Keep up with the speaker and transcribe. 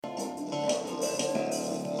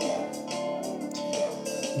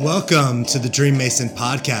Welcome to the Dream Mason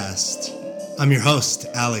podcast. I'm your host,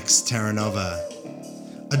 Alex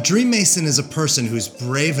Terranova. A Dream Mason is a person who's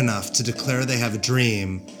brave enough to declare they have a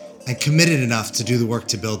dream and committed enough to do the work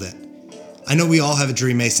to build it. I know we all have a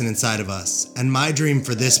Dream Mason inside of us, and my dream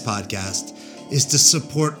for this podcast is to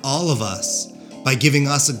support all of us by giving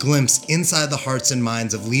us a glimpse inside the hearts and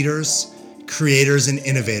minds of leaders, creators, and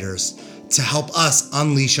innovators to help us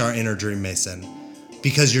unleash our inner Dream Mason.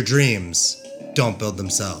 Because your dreams don't build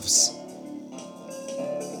themselves.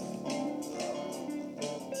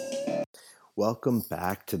 Welcome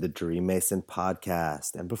back to the Dream Mason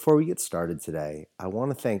podcast. And before we get started today, I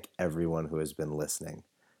want to thank everyone who has been listening.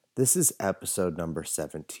 This is episode number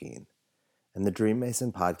 17. And the Dream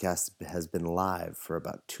Mason podcast has been live for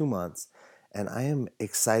about 2 months. And I am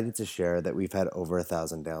excited to share that we've had over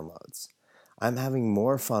 1,000 downloads. I'm having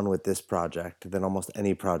more fun with this project than almost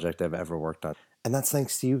any project I've ever worked on. And that's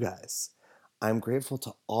thanks to you guys. I'm grateful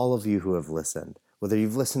to all of you who have listened, whether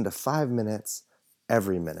you've listened to 5 minutes,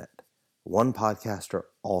 every minute, one podcast, or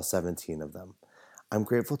all 17 of them. I'm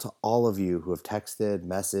grateful to all of you who have texted,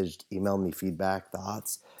 messaged, emailed me feedback,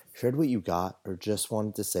 thoughts, shared what you got, or just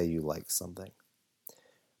wanted to say you liked something.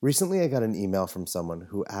 Recently, I got an email from someone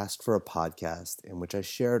who asked for a podcast in which I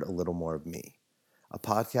shared a little more of me. A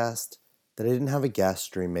podcast that I didn't have a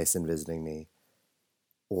guest, Dream Mason, visiting me,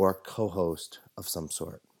 or co-host of some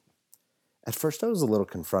sort. At first, I was a little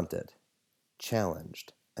confronted,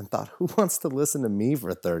 challenged, and thought, who wants to listen to me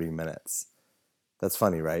for 30 minutes? That's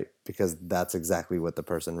funny, right? Because that's exactly what the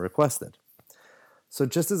person requested. So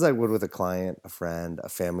just as I would with a client, a friend, a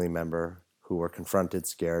family member who were confronted,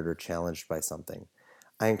 scared, or challenged by something,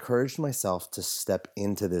 I encouraged myself to step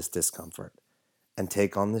into this discomfort and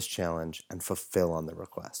take on this challenge and fulfill on the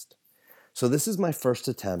request. So this is my first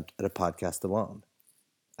attempt at a podcast alone.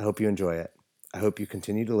 I hope you enjoy it. I hope you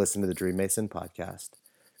continue to listen to the Dream Mason podcast,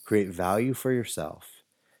 create value for yourself,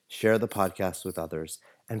 share the podcast with others,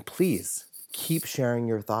 and please keep sharing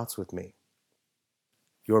your thoughts with me.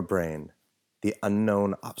 Your brain, the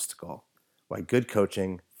unknown obstacle, why good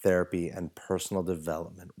coaching, therapy, and personal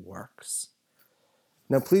development works.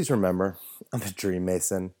 Now, please remember, I'm a Dream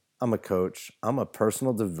Mason, I'm a coach, I'm a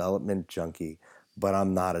personal development junkie, but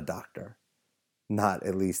I'm not a doctor. Not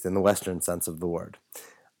at least in the Western sense of the word.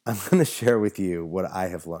 I'm going to share with you what I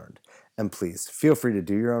have learned. And please feel free to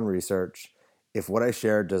do your own research. If what I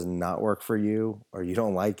share does not work for you, or you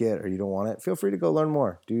don't like it, or you don't want it, feel free to go learn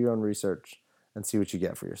more. Do your own research and see what you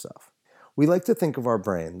get for yourself. We like to think of our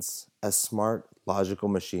brains as smart, logical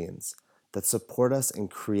machines that support us in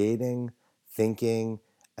creating, thinking,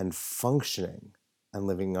 and functioning and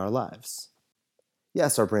living our lives.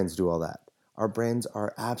 Yes, our brains do all that. Our brains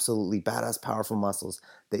are absolutely badass, powerful muscles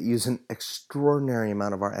that use an extraordinary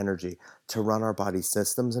amount of our energy to run our body's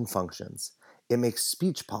systems and functions. It makes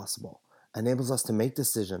speech possible, enables us to make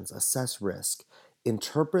decisions, assess risk,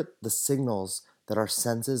 interpret the signals that our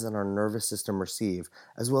senses and our nervous system receive,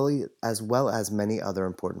 as well as many other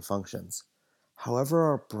important functions. However,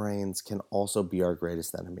 our brains can also be our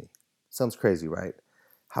greatest enemy. Sounds crazy, right?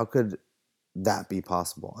 How could that be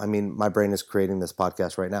possible? I mean, my brain is creating this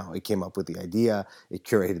podcast right now. It came up with the idea, it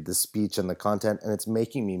curated the speech and the content, and it's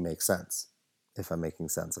making me make sense. If I'm making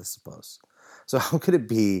sense, I suppose. So how could it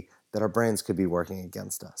be that our brains could be working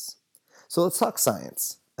against us? So let's talk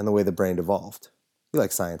science and the way the brain evolved. You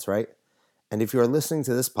like science, right? And if you are listening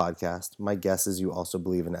to this podcast, my guess is you also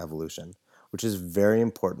believe in evolution, which is very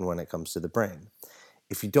important when it comes to the brain.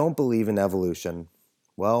 If you don't believe in evolution,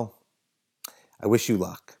 well, I wish you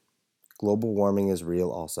luck. Global warming is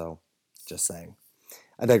real also. Just saying.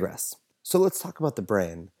 I digress. So let's talk about the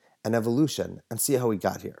brain and evolution and see how we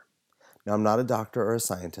got here. Now, I'm not a doctor or a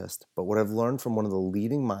scientist, but what I've learned from one of the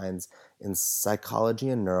leading minds in psychology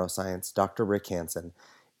and neuroscience, Dr. Rick Hanson,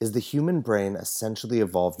 is the human brain essentially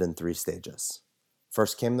evolved in 3 stages.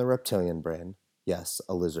 First came the reptilian brain. Yes,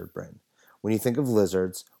 a lizard brain. When you think of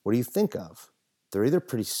lizards, what do you think of? They're either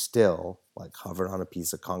pretty still, like hovered on a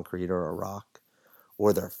piece of concrete or a rock,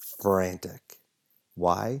 or they're frantic.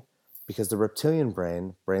 Why? Because the reptilian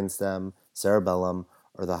brain, brainstem, cerebellum,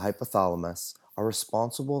 or the hypothalamus are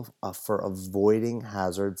responsible for avoiding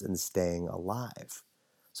hazards and staying alive.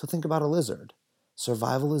 So think about a lizard.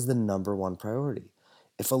 Survival is the number one priority.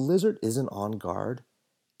 If a lizard isn't on guard,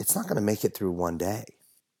 it's not going to make it through one day.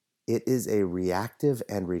 It is a reactive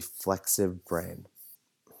and reflexive brain.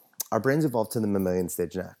 Our brains evolved to the mammalian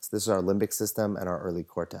stage next. This is our limbic system and our early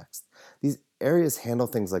cortex. These areas handle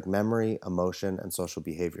things like memory, emotion, and social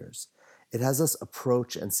behaviors. It has us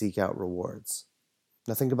approach and seek out rewards.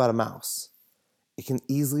 Now think about a mouse. It can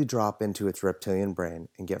easily drop into its reptilian brain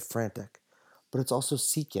and get frantic, but it's also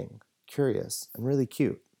seeking, curious, and really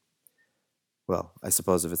cute. Well, I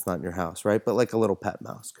suppose if it's not in your house, right? But like a little pet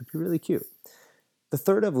mouse could be really cute. The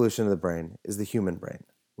third evolution of the brain is the human brain,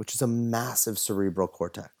 which is a massive cerebral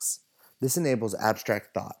cortex. This enables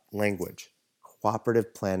abstract thought, language,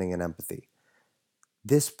 cooperative planning, and empathy.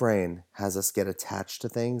 This brain has us get attached to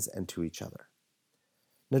things and to each other.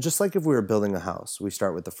 Now, just like if we were building a house, we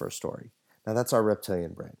start with the first story. Now, that's our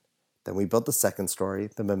reptilian brain. Then we built the second story,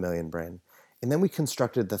 the mammalian brain, and then we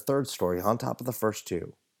constructed the third story on top of the first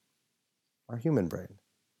two, our human brain.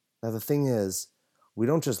 Now, the thing is, we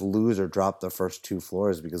don't just lose or drop the first two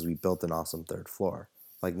floors because we built an awesome third floor.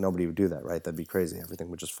 Like, nobody would do that, right? That'd be crazy. Everything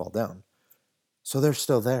would just fall down. So they're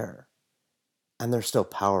still there, and they're still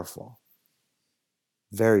powerful,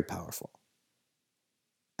 very powerful,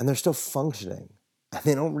 and they're still functioning, and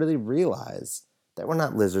they don't really realize that we're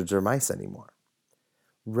not lizards or mice anymore.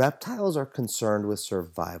 Reptiles are concerned with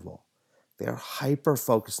survival. They are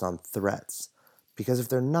hyper-focused on threats, because if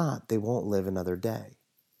they're not, they won't live another day.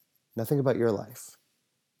 Now think about your life.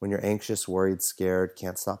 When you're anxious, worried, scared,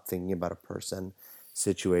 can't stop thinking about a person,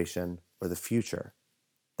 situation, or the future,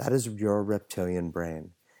 that is your reptilian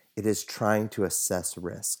brain. It is trying to assess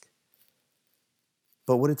risk.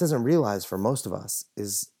 But what it doesn't realize for most of us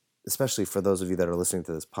is, especially for those of you that are listening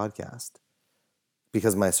to this podcast,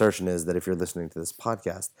 because my assertion is that if you're listening to this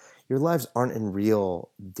podcast, your lives aren't in real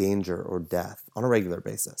danger or death on a regular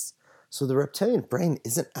basis. So the reptilian brain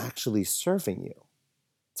isn't actually serving you.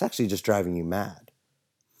 It's actually just driving you mad.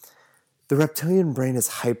 The reptilian brain is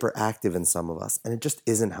hyperactive in some of us, and it just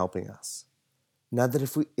isn't helping us. Now that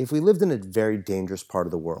if we lived in a very dangerous part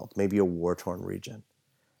of the world, maybe a war-torn region,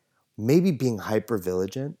 maybe being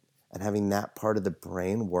hyper-vigilant and having that part of the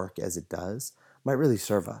brain work as it does might really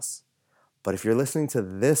serve us. But if you're listening to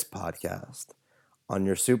this podcast on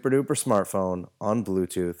your super-duper smartphone, on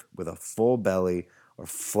Bluetooth, with a full belly or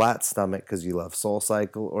flat stomach because you love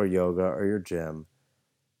SoulCycle or yoga or your gym,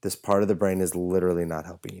 this part of the brain is literally not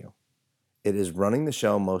helping you. It is running the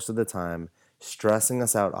show most of the time, stressing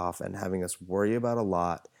us out often, having us worry about a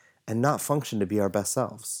lot, and not function to be our best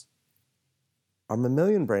selves. Our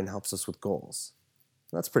mammalian brain helps us with goals.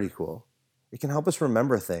 That's pretty cool. It can help us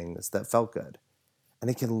remember things that felt good, and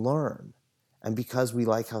it can learn. And because we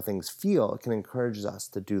like how things feel, it can encourage us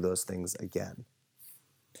to do those things again.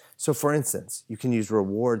 So for instance, you can use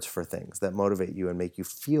rewards for things that motivate you and make you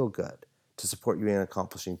feel good to support you in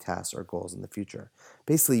accomplishing tasks or goals in the future.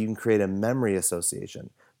 Basically, you can create a memory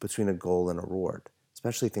association between a goal and a reward,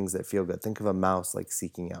 especially things that feel good. Think of a mouse like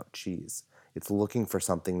seeking out cheese. It's looking for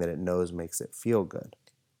something that it knows makes it feel good.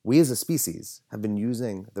 We as a species have been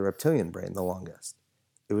using the reptilian brain the longest.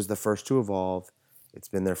 It was the first to evolve. It's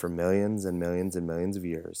been there for millions and millions and millions of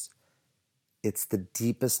years. It's the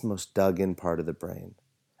deepest, most dug-in part of the brain.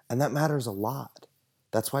 And that matters a lot.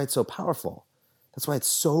 That's why it's so powerful. That's why it's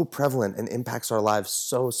so prevalent and impacts our lives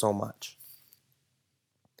so much.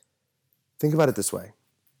 Think about it this way.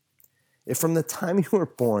 If from the time you were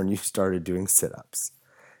born you started doing sit-ups,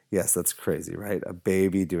 yes, that's crazy, right? A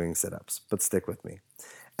baby doing sit-ups, but stick with me.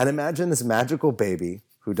 And imagine this magical baby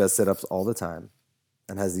who does sit-ups all the time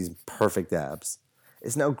and has these perfect abs,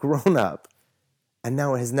 is now grown up and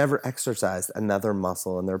now has never exercised another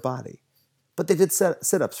muscle in their body. But they did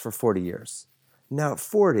sit-ups for 40 years. Now at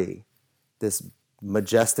 40, this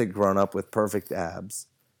majestic grown up with perfect abs,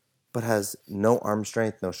 but has no arm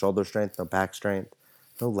strength, no shoulder strength, no back strength,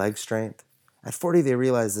 no leg strength. At 40, they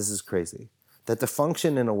realize this is crazy. That to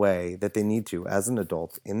function in a way that they need to as an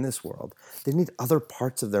adult in this world, they need other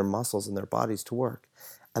parts of their muscles and their bodies to work.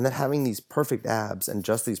 And that having these perfect abs and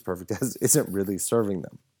just these perfect abs isn't really serving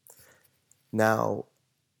them. Now,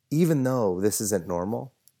 even though this isn't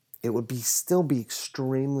normal, it would still be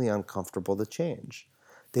extremely uncomfortable to change.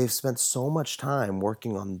 They've spent so much time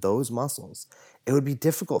working on those muscles, it would be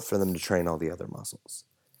difficult for them to train all the other muscles.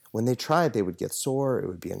 When they tried, they would get sore, it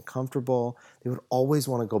would be uncomfortable. They would always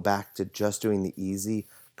want to go back to just doing the easy,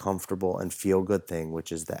 comfortable, and feel-good thing,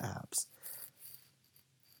 which is the abs.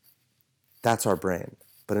 That's our brain.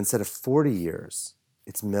 But instead of 40 years,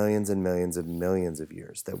 it's millions and millions and millions of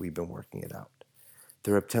years that we've been working it out.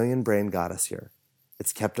 The reptilian brain got us here.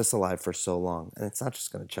 It's kept us alive for so long, and it's not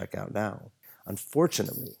just going to check out now.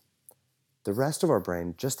 Unfortunately, the rest of our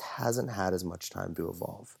brain just hasn't had as much time to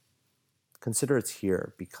evolve. Consider it's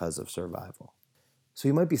here because of survival. So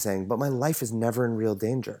you might be saying, but my life is never in real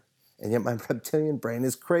danger, and yet my reptilian brain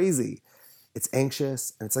is crazy. It's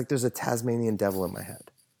anxious, and it's like there's a Tasmanian devil in my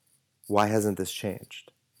head. Why hasn't this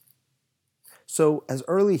changed? So as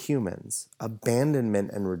early humans,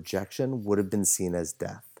 abandonment and rejection would have been seen as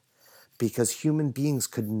death, because human beings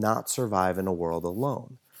could not survive in a world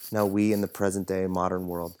alone. Now we in the present day modern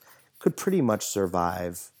world could pretty much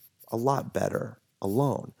survive a lot better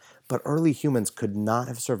alone. But early humans could not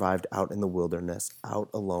have survived out in the wilderness, out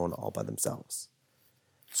alone, all by themselves.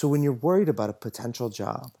 So when you're worried about a potential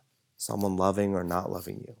job, someone loving or not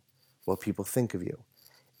loving you, what people think of you,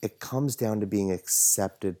 it comes down to being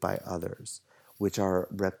accepted by others, which our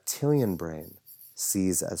reptilian brain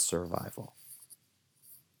sees as survival.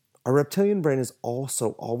 Our reptilian brain is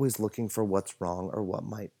also always looking for what's wrong or what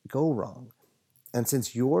might go wrong. And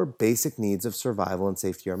since your basic needs of survival and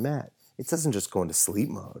safety are met, it doesn't just go into sleep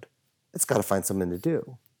mode. It's got to find something to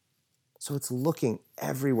do. So it's looking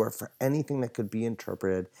everywhere for anything that could be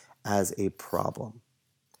interpreted as a problem.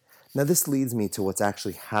 Now, this leads me to what's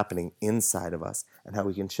actually happening inside of us and how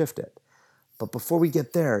we can shift it. But before we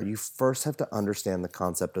get there, you first have to understand the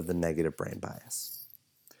concept of the negative brain bias.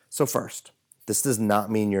 So first, this does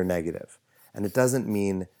not mean you're negative, and it doesn't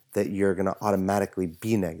mean that you're going to automatically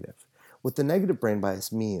be negative. What the negative brain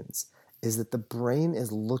bias means is that the brain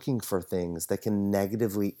is looking for things that can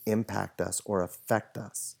negatively impact us or affect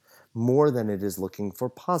us more than it is looking for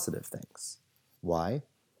positive things. Why?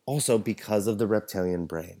 Also because of the reptilian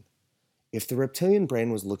brain. If the reptilian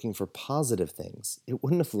brain was looking for positive things, it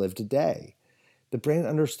wouldn't have lived a day. The brain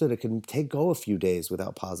understood it could go a few days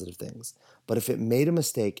without positive things, but if it made a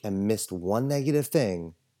mistake and missed one negative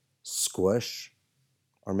thing, squish,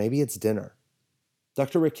 or maybe it's dinner.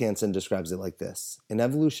 Dr. Rick Hanson describes it like this. In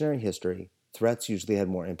evolutionary history, threats usually had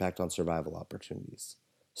more impact on survival opportunities.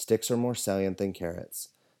 Sticks are more salient than carrots,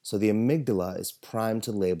 so the amygdala is primed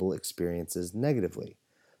to label experiences negatively.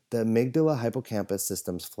 The amygdala hippocampus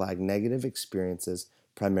systems flag negative experiences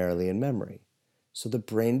primarily in memory. So the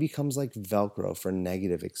brain becomes like Velcro for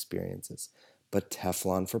negative experiences, but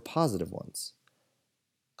Teflon for positive ones.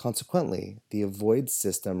 Consequently, the avoid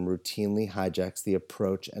system routinely hijacks the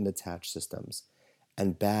approach and attach systems,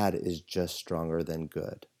 and bad is just stronger than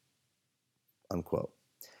good. Unquote.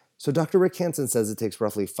 So Dr. Rick Hanson says it takes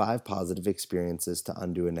roughly 5 positive experiences to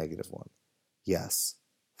undo a negative one. Yes,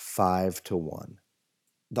 5 to 1.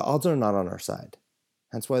 The odds are not on our side.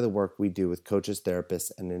 Hence why the work we do with coaches,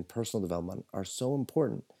 therapists, and in personal development are so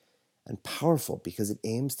important and powerful, because it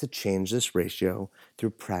aims to change this ratio through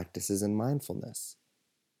practices and mindfulness.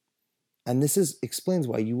 And this explains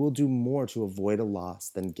why you will do more to avoid a loss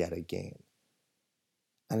than get a gain.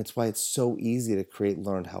 And it's why it's so easy to create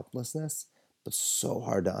learned helplessness, but so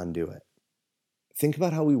hard to undo it. Think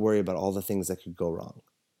about how we worry about all the things that could go wrong,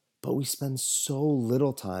 but we spend so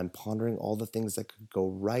little time pondering all the things that could go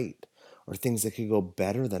right or things that could go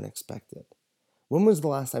better than expected. When was the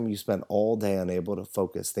last time you spent all day unable to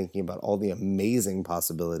focus thinking about all the amazing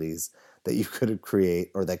possibilities that you could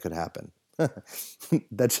create or that could happen?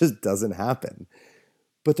 That just doesn't happen.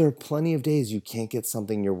 But there are plenty of days you can't get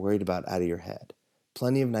something you're worried about out of your head.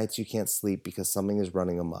 Plenty of nights you can't sleep because something is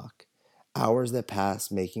running amok. Hours that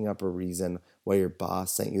pass making up a reason why your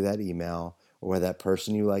boss sent you that email, or why that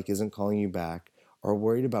person you like isn't calling you back, or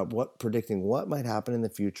worried about predicting what might happen in the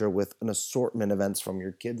future with an assortment of events from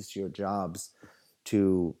your kids to your jobs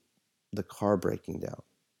to the car breaking down.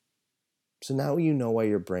 So now you know why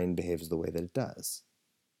your brain behaves the way that it does.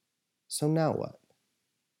 So now what?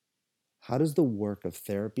 How does the work of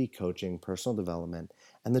therapy, coaching, personal development,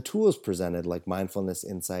 and the tools presented like mindfulness,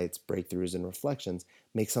 insights, breakthroughs, and reflections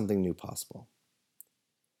make something new possible?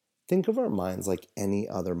 Think of our minds like any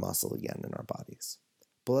other muscle again in our bodies.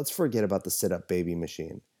 But let's forget about the sit-up baby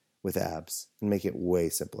machine with abs and make it way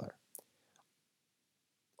simpler.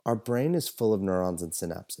 Our brain is full of neurons and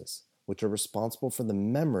synapses, which are responsible for the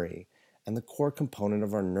memory and the core component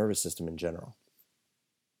of our nervous system in general.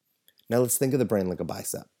 Now let's think of the brain like a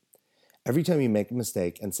bicep. Every time you make a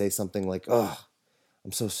mistake and say something like, "Ugh,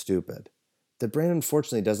 I'm so stupid," the brain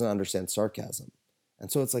unfortunately doesn't understand sarcasm.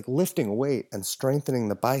 And so it's like lifting a weight and strengthening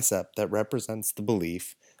the bicep that represents the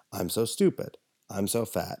belief, "I'm so stupid, I'm so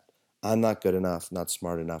fat, I'm not good enough, not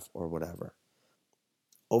smart enough," or whatever.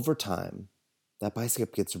 Over time, that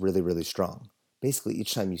bicep gets really, really strong. Basically,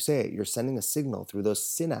 each time you say it, you're sending a signal through those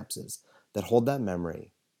synapses that hold that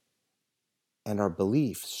memory and our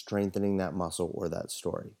belief strengthening that muscle or that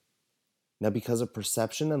story. Now, because of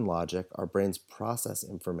perception and logic, our brains process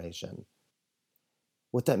information.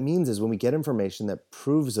 What that means is when we get information that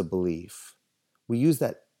proves a belief, we use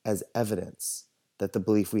that as evidence that the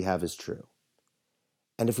belief we have is true.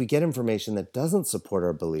 And if we get information that doesn't support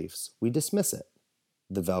our beliefs, we dismiss it.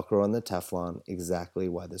 The Velcro and the Teflon, exactly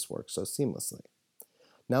why this works so seamlessly.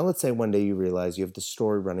 Now let's say one day you realize you have the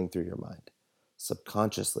story running through your mind,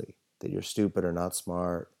 subconsciously, that you're stupid or not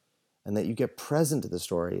smart, and that you get present to the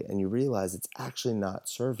story and you realize it's actually not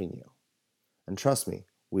serving you. And trust me,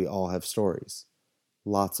 we all have stories.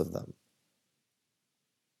 Lots of them.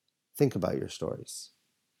 Think about your stories.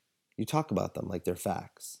 You talk about them like they're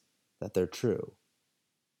facts, that they're true.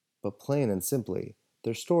 But plain and simply,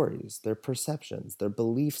 they're stories, they're perceptions, they're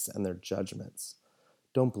beliefs, and they're judgments.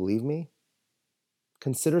 Don't believe me?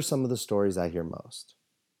 Consider some of the stories I hear most.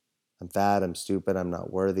 I'm fat, I'm stupid, I'm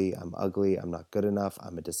not worthy, I'm ugly, I'm not good enough,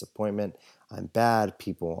 I'm a disappointment, I'm bad,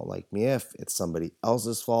 people won't like me if, it's somebody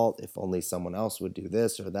else's fault, if only someone else would do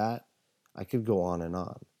this or that. I could go on and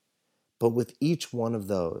on. But with each one of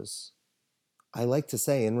those, I like to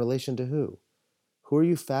say, in relation to who? Who are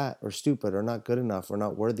you fat or stupid or not good enough or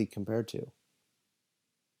not worthy compared to?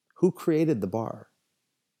 Who created the bar?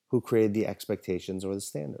 Who created the expectations or the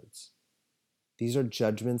standards? These are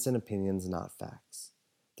judgments and opinions, not facts.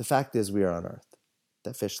 The fact is we are on earth,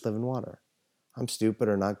 that fish live in water. I'm stupid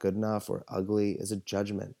or not good enough or ugly is a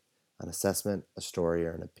judgment, an assessment, a story,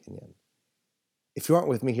 or an opinion. If you aren't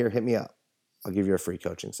with me here, hit me up. I'll give you a free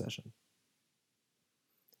coaching session.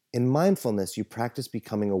 In mindfulness, you practice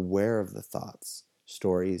becoming aware of the thoughts,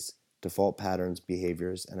 stories, default patterns,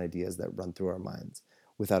 behaviors, and ideas that run through our minds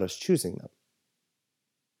without us choosing them.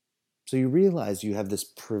 So you realize you have this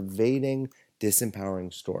pervading,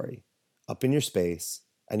 disempowering story up in your space,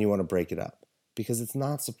 and you want to break it up because it's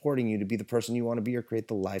not supporting you to be the person you want to be or create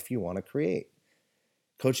the life you want to create.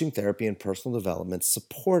 Coaching, therapy, and personal development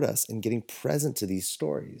support us in getting present to these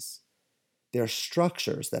stories. They are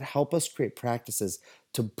structures that help us create practices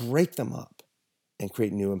to break them up and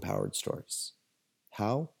create new empowered stories.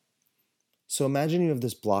 How? So imagine you have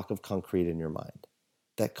this block of concrete in your mind.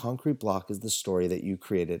 That concrete block is the story that you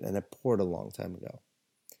created and it poured a long time ago.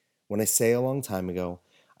 When I say a long time ago,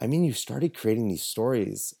 I mean you started creating these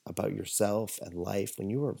stories about yourself and life when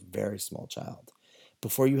you were a very small child,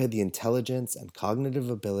 before you had the intelligence and cognitive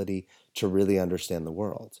ability to really understand the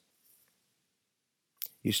world.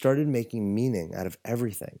 You started making meaning out of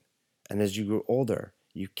everything, and as you grew older,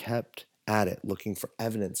 you kept at it looking for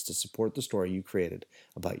evidence to support the story you created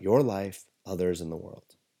about your life, others, and the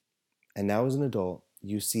world. And now as an adult,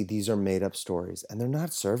 you see these are made up stories and they're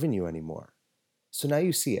not serving you anymore. So now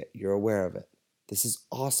you see it, you're aware of it. This is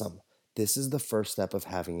awesome. This is the first step of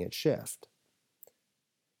having it shift.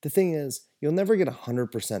 The thing is, you'll never get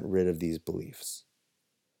 100% rid of these beliefs.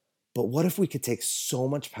 But what if we could take so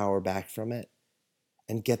much power back from it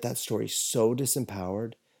and get that story so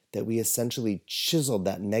disempowered that we essentially chiseled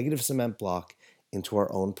that negative cement block into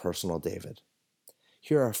our own personal David?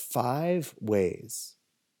 Here are 5 ways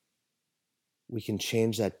we can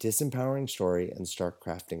change that disempowering story and start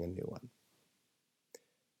crafting a new one.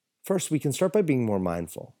 First, we can start by being more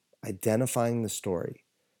mindful, identifying the story,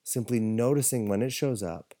 simply noticing when it shows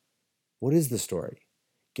up. What is the story?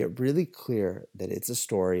 Get really clear that it's a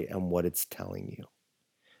story and what it's telling you.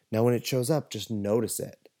 Now, when it shows up, just notice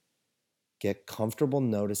it. Get comfortable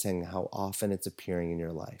noticing how often it's appearing in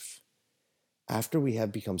your life. After we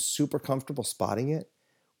have become super comfortable spotting it,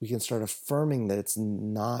 we can start affirming that it's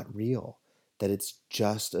not real, that it's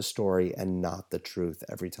just a story and not the truth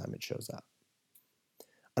every time it shows up.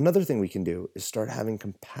 Another thing we can do is start having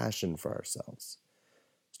compassion for ourselves.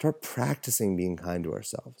 Start practicing being kind to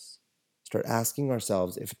ourselves. Start asking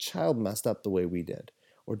ourselves if a child messed up the way we did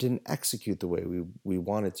or didn't execute the way we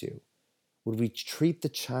wanted to, would we treat the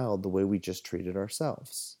child the way we just treated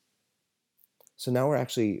ourselves? So now we're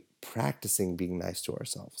actually practicing being nice to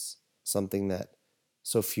ourselves, something that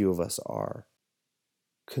so few of us are.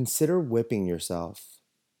 Consider whipping yourself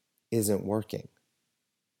isn't working.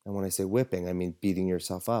 And when I say whipping, I mean beating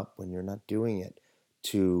yourself up when you're not doing it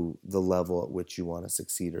to the level at which you want to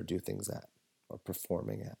succeed or do things at or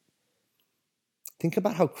performing at. Think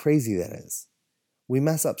about how crazy that is. We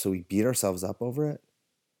mess up, so we beat ourselves up over it.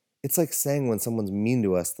 It's like saying when someone's mean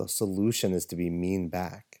to us, the solution is to be mean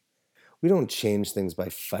back. We don't change things by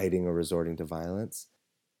fighting or resorting to violence.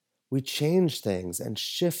 We change things and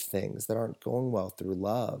shift things that aren't going well through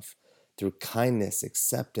love, through kindness,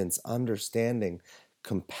 acceptance, understanding,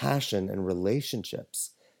 compassion, and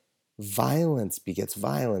relationships. Violence begets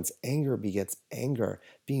violence. Anger begets anger.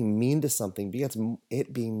 Being mean to something begets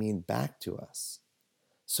it being mean back to us.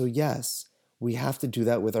 So yes, we have to do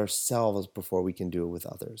that with ourselves before we can do it with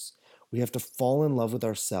others. We have to fall in love with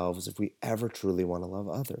ourselves if we ever truly want to love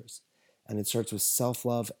others. And it starts with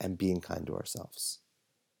self-love and being kind to ourselves.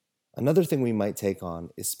 Another thing we might take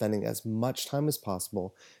on is spending as much time as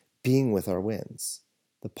possible being with our wins,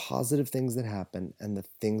 the positive things that happen and the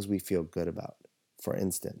things we feel good about. For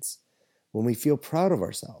instance, when we feel proud of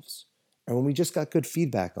ourselves, or when we just got good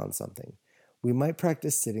feedback on something, we might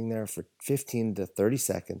practice sitting there for 15 to 30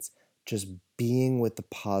 seconds, just being with the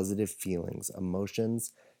positive feelings,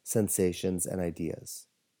 emotions, sensations, and ideas.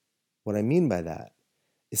 What I mean by that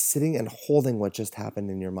is sitting and holding what just happened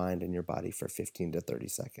in your mind and your body for 15 to 30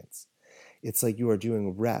 seconds. It's like you are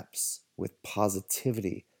doing reps with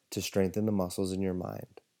positivity to strengthen the muscles in your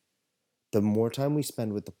mind. The more time we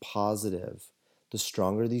spend with the positive, the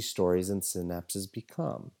stronger these stories and synapses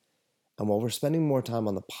become. And while we're spending more time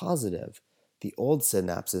on the positive, the old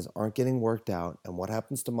synapses aren't getting worked out. And what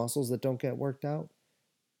happens to muscles that don't get worked out?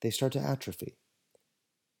 They start to atrophy.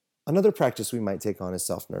 Another practice we might take on is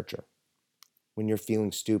self-nurture. When you're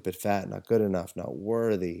feeling stupid, fat, not good enough, not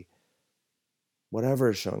worthy, whatever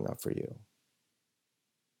is showing up for you,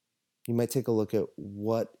 you might take a look at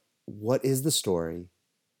what is the story?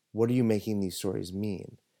 What are you making these stories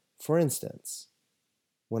mean? For instance,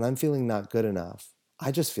 when I'm feeling not good enough,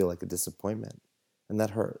 I just feel like a disappointment, and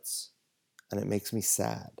that hurts, and it makes me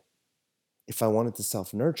sad. If I wanted to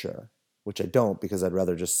self-nurture, which I don't because I'd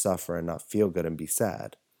rather just suffer and not feel good and be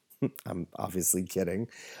sad, I'm obviously kidding.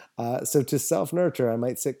 So to self-nurture, I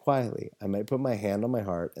might sit quietly. I might put my hand on my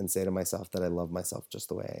heart and say to myself that I love myself just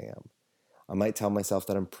the way I am. I might tell myself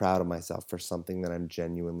that I'm proud of myself for something that I'm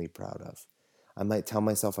genuinely proud of. I might tell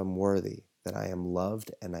myself I'm worthy, that I am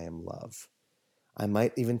loved and I am love. I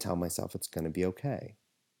might even tell myself it's going to be okay.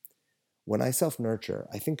 When I self-nurture,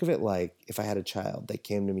 I think of it like if I had a child that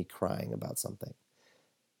came to me crying about something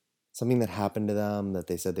that happened to them that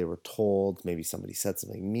they said they were told, maybe somebody said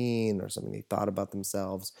something mean or something they thought about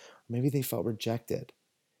themselves, or maybe they felt rejected.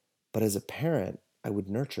 But as a parent, I would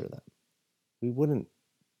nurture them. We wouldn't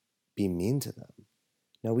be mean to them.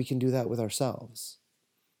 Now we can do that with ourselves.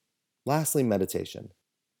 Lastly, meditation.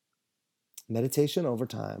 Meditation over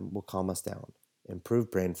time will calm us down, improve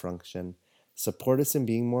brain function, support us in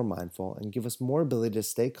being more mindful, and give us more ability to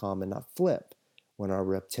stay calm and not flip when our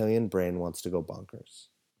reptilian brain wants to go bonkers.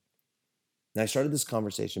 Now, I started this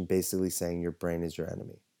conversation basically saying your brain is your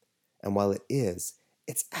enemy. And while it is,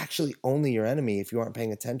 it's actually only your enemy if you aren't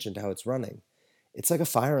paying attention to how it's running. It's like a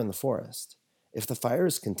fire in the forest. If the fire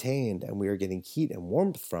is contained and we are getting heat and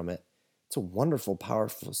warmth from it, it's a wonderful,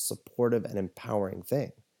 powerful, supportive, and empowering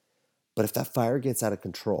thing. But if that fire gets out of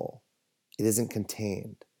control, it isn't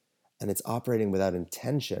contained, and it's operating without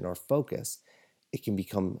intention or focus, it can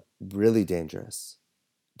become really dangerous,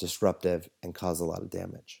 disruptive, and cause a lot of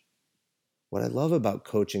damage. What I love about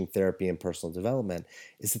coaching, therapy, and personal development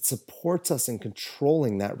is it supports us in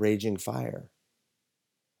controlling that raging fire.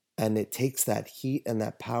 And it takes that heat and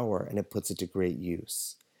that power and it puts it to great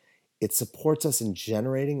use. It supports us in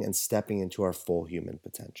generating and stepping into our full human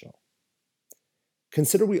potential.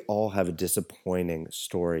 Consider we all have a disappointing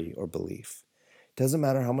story or belief. It doesn't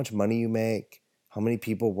matter how much money you make, how many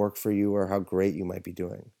people work for you, or how great you might be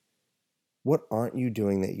doing. What aren't you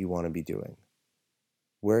doing that you want to be doing?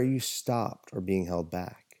 Where are you stopped or being held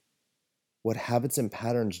back? What habits and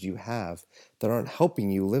patterns do you have that aren't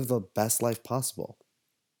helping you live the best life possible?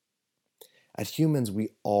 As humans, we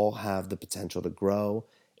all have the potential to grow,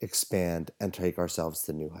 expand, and take ourselves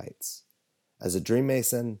to new heights. As a Dream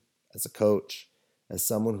Mason, as a coach, as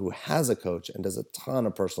someone who has a coach and does a ton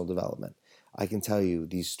of personal development, I can tell you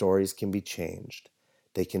these stories can be changed.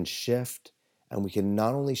 They can shift, and we can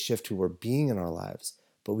not only shift who we're being in our lives,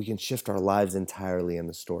 but we can shift our lives entirely and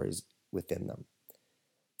the stories within them.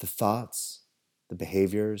 The thoughts, the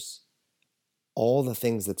behaviors, all the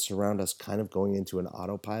things that surround us kind of going into an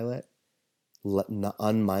autopilot,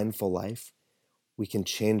 unmindful life, we can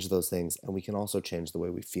change those things, and we can also change the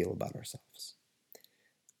way we feel about ourselves.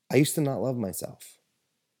 I used to not love myself.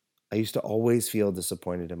 I used to always feel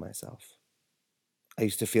disappointed in myself. I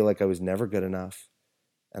used to feel like I was never good enough,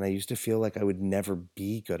 and I used to feel like I would never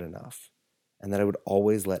be good enough, and that I would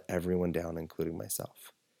always let everyone down, including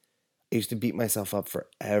myself. I used to beat myself up for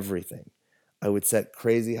everything. I would set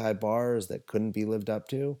crazy high bars that couldn't be lived up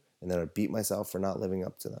to, and then I'd beat myself for not living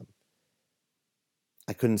up to them.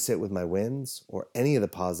 I couldn't sit with my wins or any of the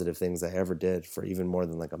positive things I ever did for even more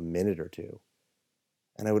than like a minute or two.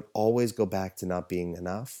 And I would always go back to not being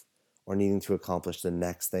enough or needing to accomplish the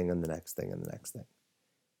next thing and the next thing and the next thing.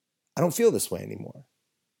 I don't feel this way anymore.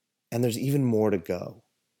 And there's even more to go.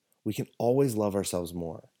 We can always love ourselves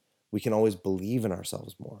more. We can always believe in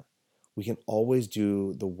ourselves more. We can always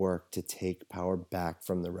do the work to take power back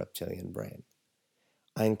from the reptilian brain.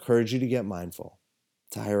 I encourage you to get mindful,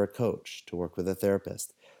 to hire a coach, to work with a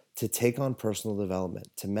therapist, to take on personal development,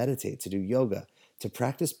 to meditate, to do yoga, to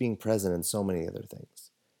practice being present, and so many other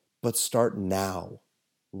things. But start now,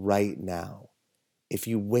 right now. If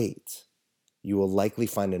you wait, you will likely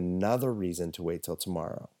find another reason to wait till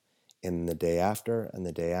tomorrow, and the day after, and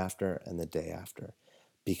the day after, and the day after.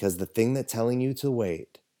 Because the thing that's telling you to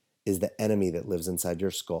wait is the enemy that lives inside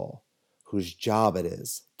your skull, whose job it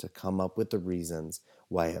is to come up with the reasons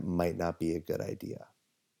why it might not be a good idea.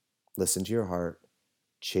 Listen to your heart,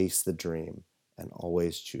 chase the dream, and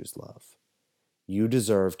always choose love. You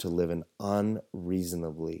deserve to live an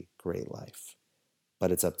unreasonably great life,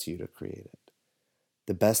 but it's up to you to create it.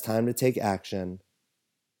 The best time to take action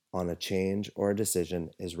on a change or a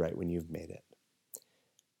decision is right when you've made it.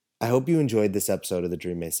 I hope you enjoyed this episode of the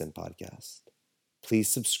Dream Mason podcast. Please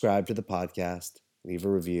subscribe to the podcast, leave a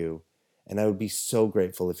review, and I would be so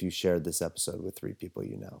grateful if you shared this episode with 3 people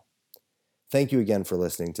you know. Thank you again for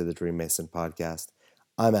listening to the Dream Mason podcast.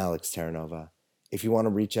 I'm Alex Terranova. If you want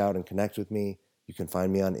to reach out and connect with me, you can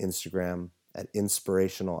find me on Instagram at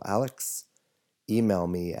inspirationalalex, email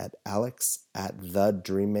me at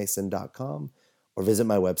alex@thedreammason.com, or visit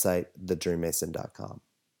my website, thedreammason.com.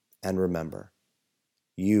 And remember,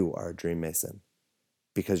 you are a dream mason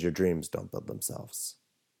because your dreams don't build themselves.